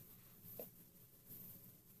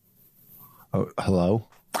 Oh, hello?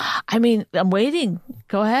 I mean, I'm waiting.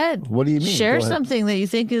 Go ahead. What do you mean? Share Go ahead. something that you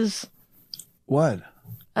think is What?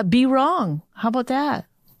 be wrong. How about that?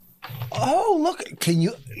 Oh, look! Can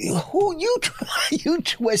you? Who you? You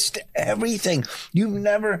twist everything. You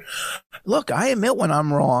never. Look, I admit when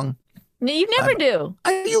I'm wrong. No, you never do.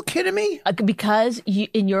 Are you kidding me? Because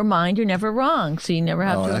in your mind, you're never wrong. So you never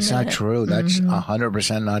have No, to that's admit not it. true. That's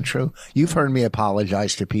 100% not true. You've heard me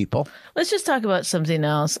apologize to people. Let's just talk about something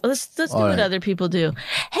else. Let's do All what right. other people do.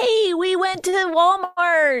 Hey, we went to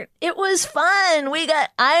Walmart. It was fun.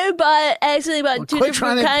 I accidentally bought two quit different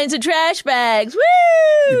trying to- kinds of trash bags. Woo!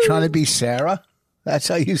 You're trying to be Sarah? That's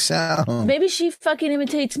how you sound. Maybe she fucking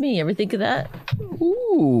imitates me. Ever think of that?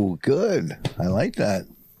 Ooh, good. I like that.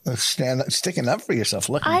 Sticking up for yourself.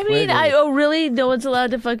 Looking I mean, pretty. really? No one's allowed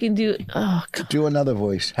to fucking do. Oh, God. Do another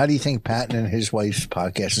voice. How do you think Patton and his wife's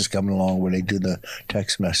podcast is coming along where they do the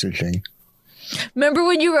text messaging? Remember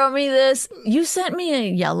when you wrote me this? You sent me a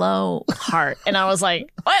yellow heart, and I was like,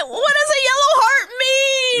 what does a yellow heart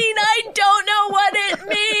mean? I don't know what it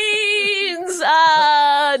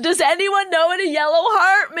means. Does anyone know what a yellow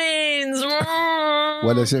heart means?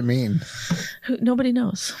 What does it mean? Nobody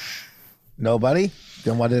knows. Nobody?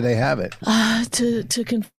 Then why do they have it? To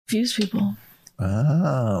confuse people.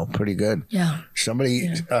 Oh, pretty good. Yeah. Somebody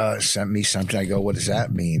sent me something. I go, what does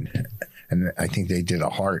that mean? And I think they did a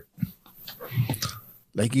heart.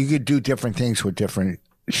 Like you could do different things with different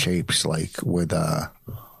shapes, like with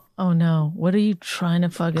Oh no! What are you trying to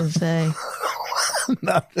fucking say?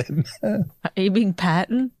 nothing. Are you being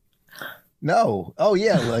Patton? No. Oh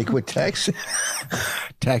yeah, like with text.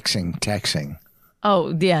 Texting.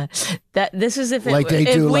 Oh yeah, this is if Like they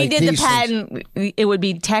if do, we like did the these patent, it would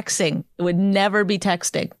be texting. It would never be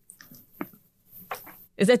texting.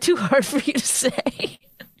 Is that too hard for you to say?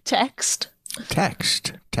 Texting.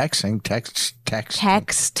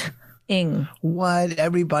 What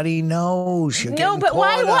everybody knows. You're No, getting but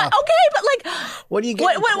why? caught What? up. Okay, but like, What do you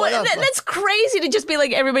get? That's crazy to just be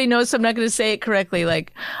like everybody knows, so I'm not going to say it correctly.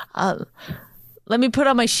 Like, let me put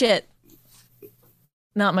on my shit,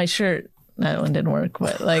 not my shirt. That one didn't work,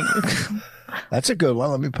 but like, That's a good one.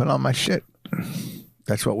 Let me put on my shit.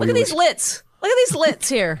 That's what we look at these lits. Look at these lits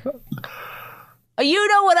here. You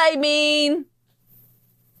know what I mean.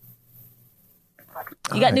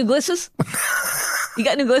 You got new glisses? You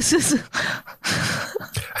got new glisses?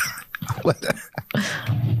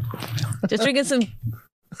 Just drinking some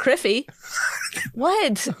Criffy.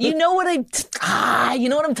 What? You know what you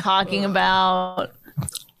know what I'm talking about.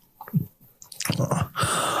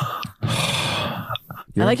 I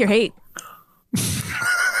like your hate.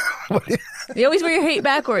 You always wear your hate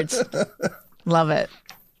backwards. Love it.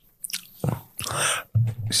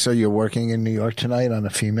 So you're working in New York tonight on a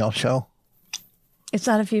female show? It's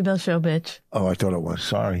not a female show, bitch. Oh, I thought it was.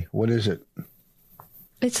 Sorry. What is it?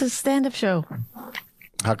 It's a stand-up show.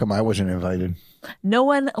 How come I wasn't invited? No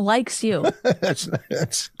one likes you.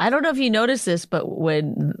 That's I don't know if you noticed this, but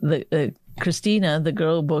when the Christina, the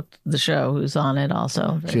girl who booked the show, who's on it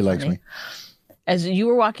also. very she likes funny, me. As you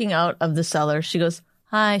were walking out of the cellar, she goes,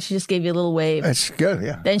 hi. She just gave you a little wave. That's good,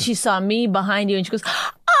 yeah. Then she saw me behind you and she goes,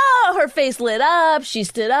 oh, her face lit up. She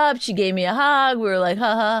stood up. She gave me a hug. We were like,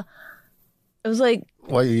 haha. It was like,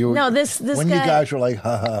 Well, no, this when guy, you guys were like,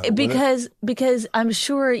 haha. because I'm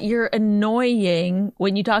sure you're annoying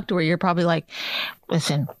when you talk to her. You're probably like,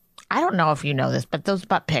 listen, I don't know if you know this, but those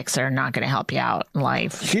butt pics are not going to help you out in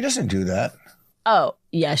life. She doesn't do that. Oh,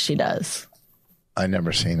 yes, she does. I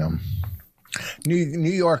never seen them. New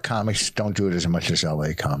York comics don't do it as much as LA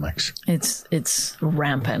comics. It's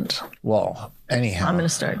rampant. Well, anyhow. I'm going to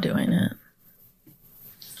start doing it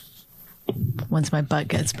once my butt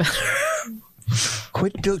gets better.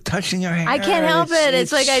 Quit touching your hair. I can't help it.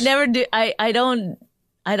 It's like I never do. I don't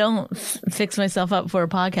fix myself up for a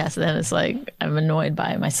podcast. And then it's like I'm annoyed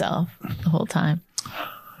by myself the whole time.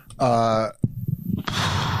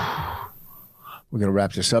 We're gonna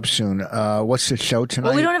wrap this up soon. What's the show tonight?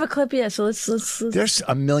 Well, we don't have a clip yet, so let's. There's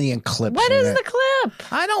a million clips. What in is it. the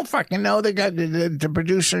clip? I don't fucking know. They got the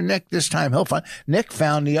producer Nick this time. He'll find. Nick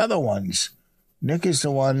found the other ones. Nick is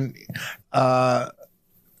the one. The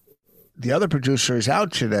other producer is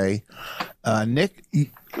out today. Nick is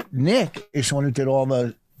the one who did all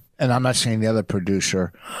the. And I'm not saying the other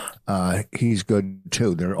producer. He's good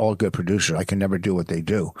too. They're all good producers. I can never do what they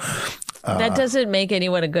do. That doesn't make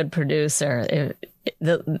anyone a good producer.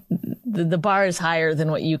 The bar is higher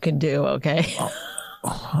than what you can do. Okay.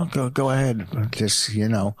 Go ahead. Just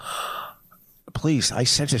Please, I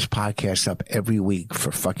set this podcast up every week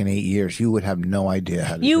for fucking 8 years. You would have no idea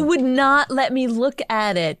how to You do it. would not let me look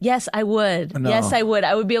at it. Yes, I would. No. Yes, I would.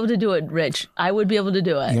 I would be able to do it, Rich. I would be able to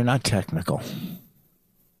do it. You're not technical.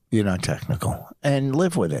 You're not technical. And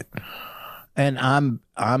live with it. And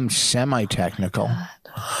I'm semi-technical.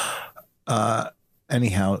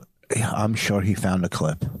 Anyhow, I'm sure he found a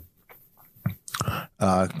clip.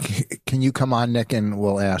 Can you come on, Nick, and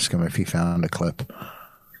we'll ask him if he found a clip.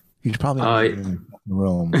 He's probably in the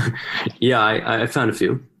room. Yeah, I found a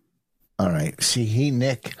few. All right. See,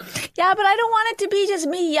 Nick. Yeah, but I don't want it to be just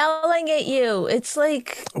me yelling at you. It's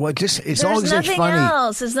like Well, it's there's always nothing funny.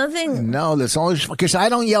 else. There's nothing. No, that's always because I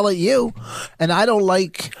don't yell at you, and I don't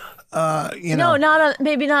like. No, not on,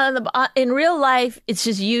 maybe not on the. In real life, it's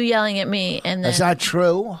just you yelling at me, and then That's not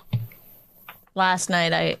true. last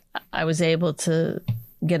night I was able to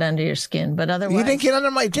get under your skin, but otherwise You didn't get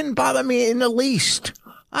under my. It didn't bother me in the least.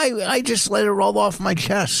 I just let it roll off my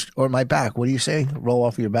chest or my back. What do you say? Roll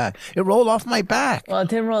off your back. It rolled off my back. Well, it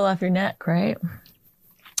didn't roll off your neck, right?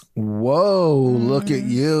 Whoa! Look at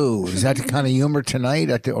you. Is that the kind of humor tonight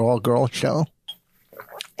at the all-girl show?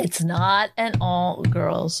 It's not an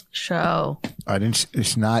all-girls show.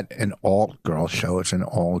 It's not an all-girl show. It's an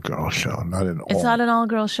all-girl show, not an all. It's not an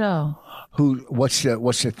all-girl show. What's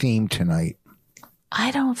the theme tonight?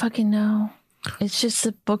 I don't fucking know. It's just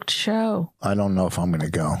a booked show. I don't know if I'm going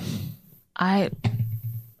to go. I'd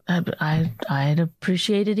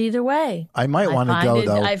appreciate it either way. I might want to go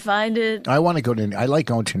though. I find it. I want to go to. I like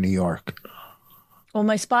going to New York. Well,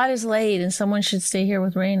 my spot is late, and someone should stay here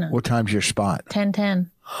with Raina. What time's your spot?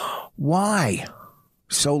 10:10. Why?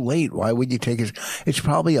 So late? Why would you take it? It's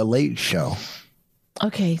probably a late show.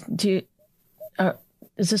 Okay.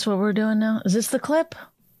 Is this what we're doing now? Is this the clip?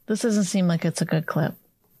 This doesn't seem like it's a good clip.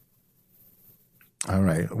 All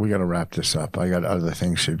right, we got to wrap this up. I got other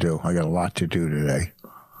things to do. I got a lot to do today.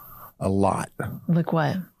 A lot. Like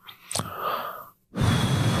what?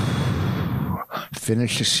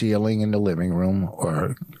 Finish the ceiling in the living room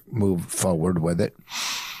or move forward with it.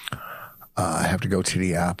 I have to go to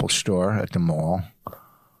the Apple store at the mall.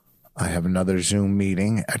 I have another Zoom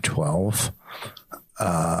meeting at 12.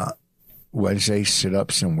 Wednesday,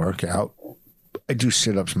 sit-ups and workout. I do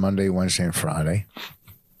sit-ups Monday, Wednesday, and Friday.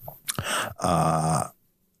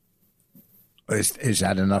 Is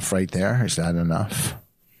that enough right there? Is that enough?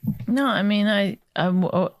 No, I mean,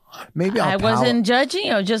 Maybe I wasn't judging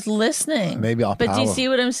you, just listening. Maybe I'll But do you power. see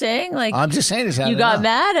what I'm saying? Like, I'm just saying, is that you got enough?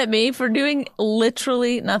 mad at me for doing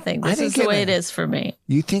literally nothing. This didn't is the get way mad. it is for me.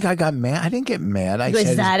 You think I got mad? I didn't get mad. I Is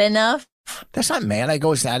said, that enough? that's not mad. I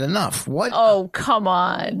go, is that enough? What? Oh, come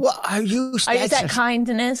on. What are you? Is that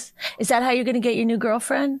kindness? Is that how you're going to get your new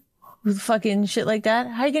girlfriend? With fucking shit like that?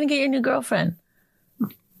 How are you going to get your new girlfriend?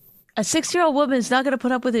 A 6-year-old woman is not going to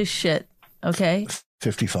put up with his shit, okay?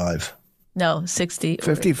 55. No, 60.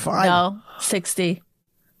 55? No, 60.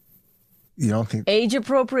 You don't think Age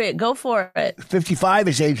appropriate. Go for it. 55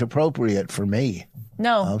 is age appropriate for me?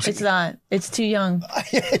 No, it's not. It's too young.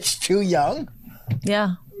 It's too young.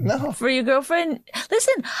 Yeah. No. For your girlfriend.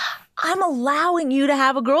 Listen, I'm allowing you to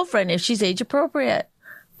have a girlfriend if she's age appropriate.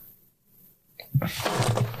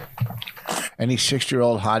 Any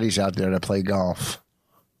 6-year-old hotties out there that play golf?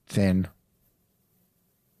 Thin.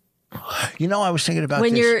 You know, I was thinking about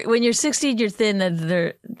When this. you're 16, you're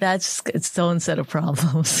thin. That's its own set of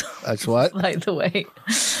problems. That's what? By the way,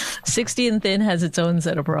 60 and thin has its own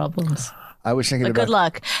set of problems. I was thinking But about. good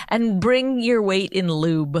luck, and bring your weight in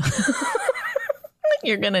lube.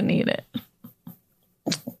 You're gonna need it.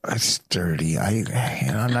 That's dirty. I'm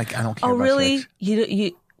like, I don't care. Oh, about really? sex.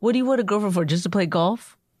 You? What do you want a girlfriend for? Just to play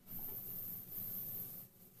golf?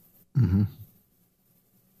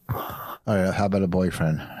 All right. How about a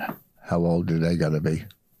boyfriend? How old do they got to be?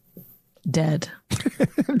 Dead.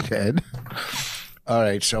 Dead. All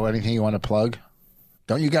right. So, anything you want to plug?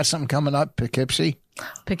 Don't you got something coming up, Poughkeepsie?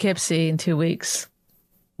 Poughkeepsie in 2 weeks.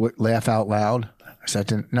 What, laugh out loud? Is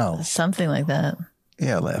that no? Something like that.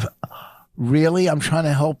 Yeah, laugh. Really? I'm trying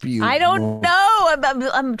to help you. I don't know.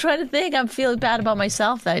 I'm trying to think. I'm feeling bad about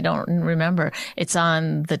myself that I don't remember. It's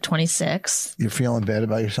on the 26th. You're feeling bad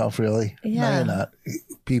about yourself, really? No, Yeah. you're not.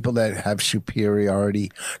 People that have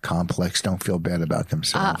superiority complex don't feel bad about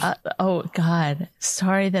themselves. Oh, God.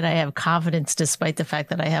 Sorry that I have confidence despite the fact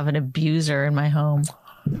that I have an abuser in my home.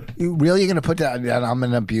 You really going to put that I'm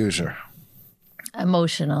an abuser?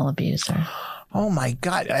 Emotional abuser. Oh, my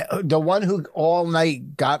God. The one who all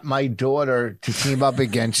night got my daughter to team up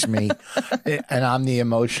against me, and I'm the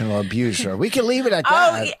emotional abuser. We can leave it at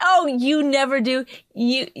that. Oh, you never do.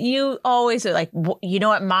 You always are like, you know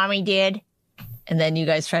what mommy did? And then you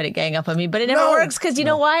guys try to gang up on me, but it never works because you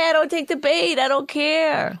know why? I don't take the bait. I don't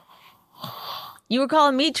care. You were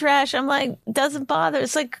calling me trash. I'm like, it doesn't bother.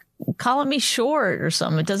 It's like calling me short or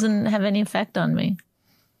something. It doesn't have any effect on me.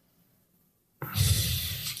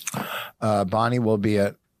 Bonnie will be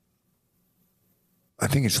at, I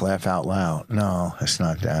think it's Laugh Out Loud. No, it's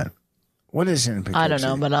not that. What is it in Poughkeepsie? I don't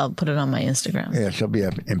know, but I'll put it on my Instagram. Yeah, she'll be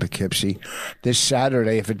up in Poughkeepsie. This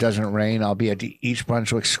Saturday, if it doesn't rain, I'll be at the East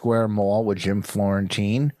Brunswick Square Mall with Jim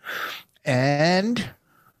Florentine. And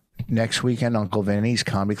next weekend, Uncle Vinny's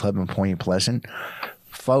Comedy Club in Point Pleasant.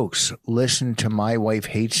 Folks, listen to My Wife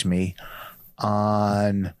Hates Me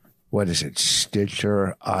on, what is it,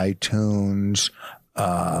 Stitcher, iTunes,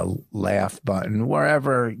 Laugh Button,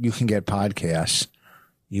 wherever you can get podcasts.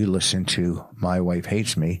 You listen to My Wife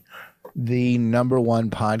Hates Me, the #1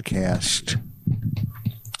 podcast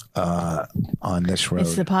on this road.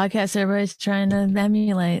 It's the podcast everybody's trying to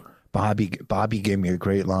emulate. Bobby gave me a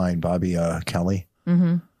great line, Bobby Kelly.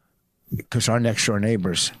 Mm-hmm. Because our next door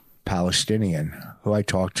neighbor's Palestinian, who I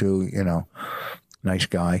talked to, nice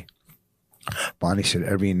guy. Bonnie said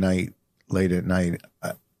every night, late at night,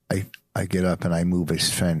 I get up and I move his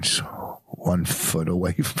fence 1 foot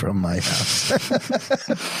away from my house.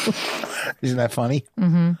 Isn't that funny?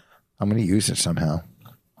 Mm-hmm. I'm going to use it somehow.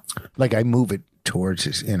 Like I move it towards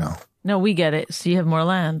his, No, we get it. So you have more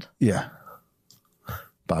land. Yeah.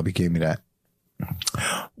 Bobby gave me that.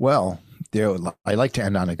 Well, I like to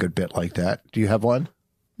end on a good bit like that. Do you have one?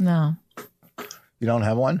 No. You don't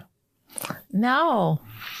have one? No.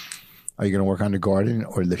 Are you going to work on the garden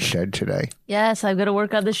or the shed today? Yes, I've got to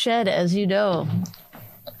work on the shed, as you know.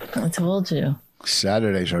 I told you.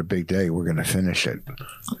 Saturday's our big day. We're going to finish it.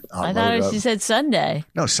 I thought you said Sunday.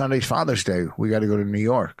 No, Sunday's Father's Day. We got to go to New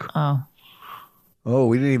York. Oh. Oh,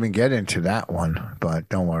 we didn't even get into that one, but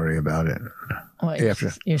don't worry about it. What,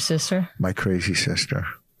 your sister? My crazy sister.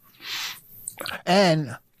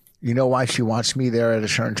 And you know why she wants me there at a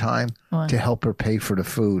certain time? What? To help her pay for the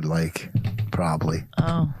food, probably.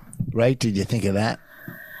 Oh. Right? Did you think of that?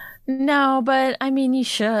 No, but I mean, you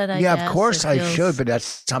should. I guess. Of course I should, but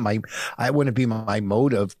that's not I wouldn't be my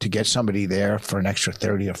motive to get somebody there for an extra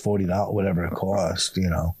 $30 or $40, whatever it costs,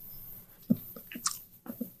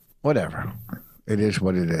 Whatever. It is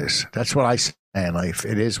what it is. That's what I say in life.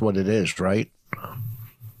 It is what it is, right?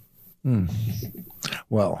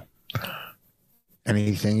 Well,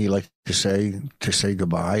 anything you like to say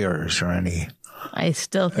goodbye, or is there any? I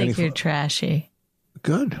still think you're trashy.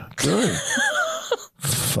 Good.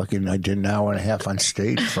 Fucking, I did an hour and a half on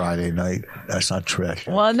stage Friday night. That's not trash.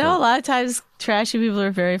 Well, no, a lot of times trashy people are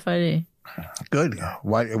very funny. Good.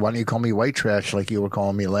 Why don't you call me white trash like you were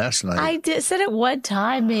calling me last night? I said it one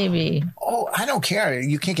time, maybe. Oh, I don't care.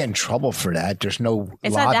 You can't get in trouble for that. There's no.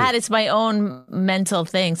 It's not that. It's my own mental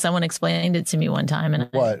thing. Someone explained it to me one time, and I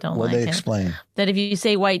don't like it. What they explain? That if you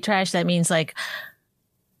say white trash, that means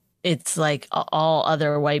it's like all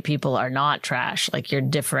other white people are not trash. Like you're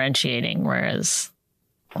differentiating, whereas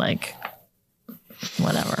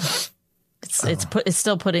whatever. It's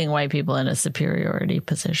still putting white people in a superiority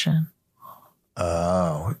position.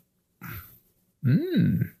 Oh.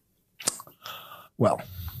 Well,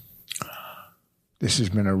 this has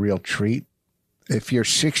been a real treat. If you're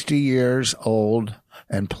 60 years old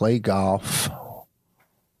and play golf,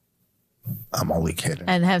 I'm only kidding.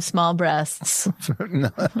 And have small breasts.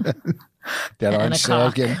 That aren't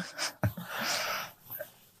sagging.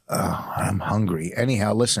 Oh, I'm hungry.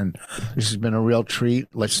 Anyhow, listen, this has been a real treat.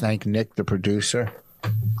 Let's thank Nick, the producer.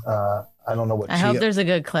 I don't know what. I hope there's a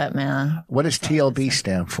good clip, man. What does TLB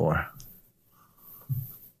stand for?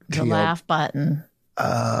 The Laugh Button.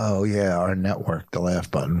 Oh, yeah, our network, the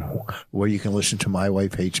Laugh Button, where you can listen to My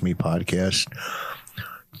Wife Hates Me podcast.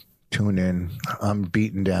 Tune in. I'm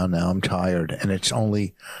beaten down now. I'm tired, and it's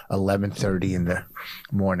only 11:30 in the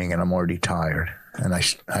morning, and I'm already tired, and I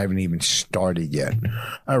haven't even started yet.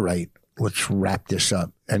 All right, let's wrap this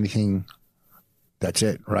up. Anything? That's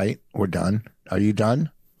it, right? We're done. Are you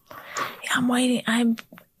done? Yeah, I'm waiting.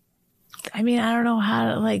 I mean, I don't know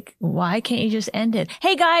how to, why can't you just end it?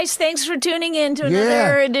 Hey, guys, thanks for tuning in to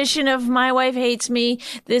another edition of My Wife Hates Me.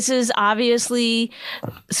 This is obviously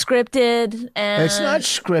scripted. And it's not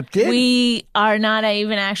scripted. We are not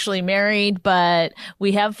even actually married, but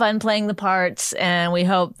we have fun playing the parts, and we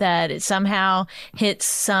hope that it somehow hits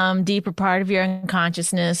some deeper part of your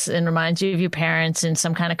unconsciousness and reminds you of your parents and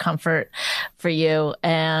some kind of comfort for you,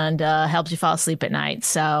 and helps you fall asleep at night.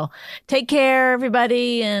 So take care,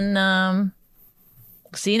 everybody, and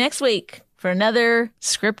see you next week for another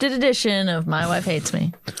scripted edition of My Wife Hates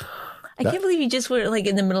Me. I can't believe you just were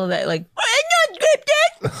in the middle of that, I'm not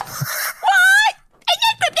scripted. What? I'm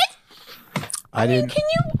not scripted. I didn't. Can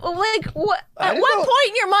you what? At didn't what know. point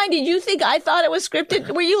in your mind did you think I thought it was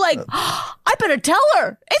scripted? Were you like, I better tell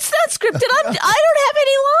her it's not scripted? I don't have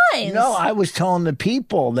any lines. No, I was telling the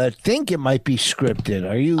people that think it might be scripted.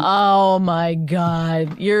 Are you? Oh my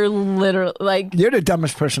God! You're literally like You're the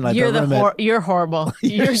dumbest person I've ever met. You're horrible.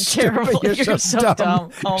 You're stupid. terrible. You're so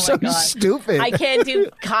dumb. Oh my So God! stupid. I can't do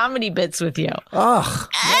comedy bits with you. Ugh.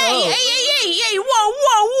 Hey!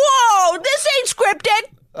 Whoa! This ain't scripted.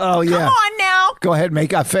 Oh yeah. Come on now. Go ahead,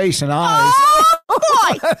 make a face and eyes. Oh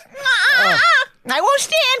boy! I won't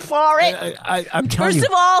stand for it. I'm telling First you,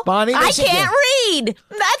 of all, Bonnie, I listen to- can't read.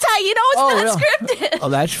 That's how you know it's not really? scripted. Oh,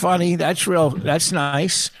 that's funny. That's real. That's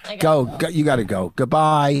nice. Go. You got to go.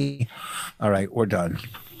 Goodbye. All right, we're done.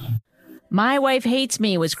 My Wife Hates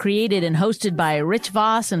Me was created and hosted by Rich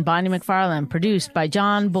Voss and Bonnie McFarlane, produced by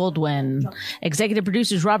John Baldwin. Executive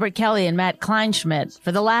producers Robert Kelly and Matt Kleinschmidt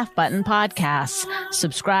for the Laugh Button Podcasts.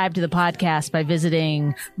 Subscribe to the podcast by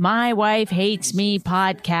visiting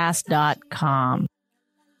mywifehatesmepodcast.com.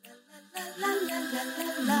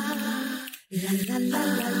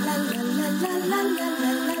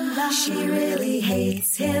 She really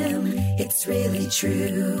hates him, it's really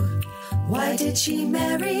true. Why did she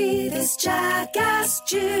marry this jackass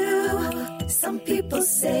Jew? Some people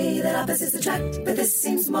say that opposites attract, but this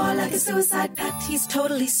seems more like a suicide pact. He's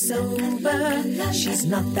totally sober, she's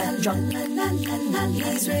not that drunk.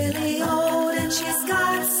 He's really old and she's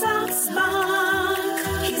got some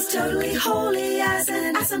spunk. He's totally holy as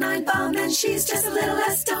an asinine bomb, and she's just a little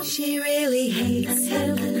less dumb. She really hates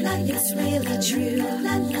him, it's really true.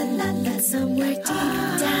 But somewhere deep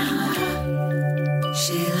down,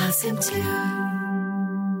 she loves him too.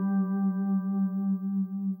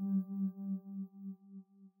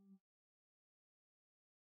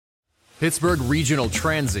 Pittsburgh Regional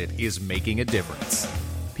Transit is making a difference.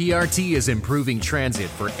 PRT is improving transit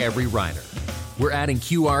for every rider. We're adding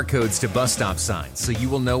QR codes to bus stop signs so you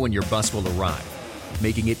will know when your bus will arrive,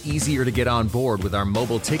 making it easier to get on board with our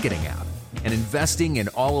mobile ticketing app, and investing in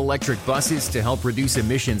all-electric buses to help reduce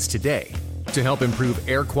emissions today, to help improve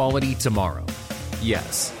air quality tomorrow.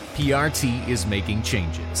 Yes, PRT is making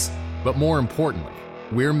changes, but more importantly,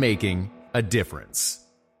 we're making a difference.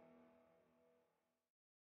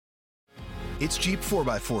 It's Jeep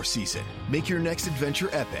 4x4 season. Make your next adventure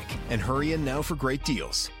epic and hurry in now for great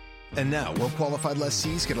deals. And now, well-qualified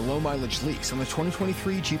lessees get a low-mileage lease on the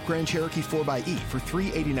 2023 Jeep Grand Cherokee 4xe for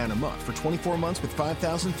 $389 a month for 24 months with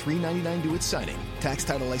 $5,399 due at signing. Tax,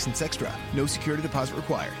 title, license extra. No security deposit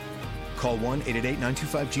required. Call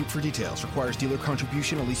 1-888-925-JEEP for details. Requires dealer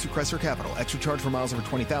contribution, a lease through Chrysler Capital. Extra charge for miles over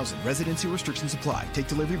 20,000. Residency restrictions apply. Take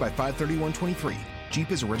delivery by 5/31/23.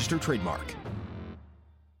 Jeep is a registered trademark.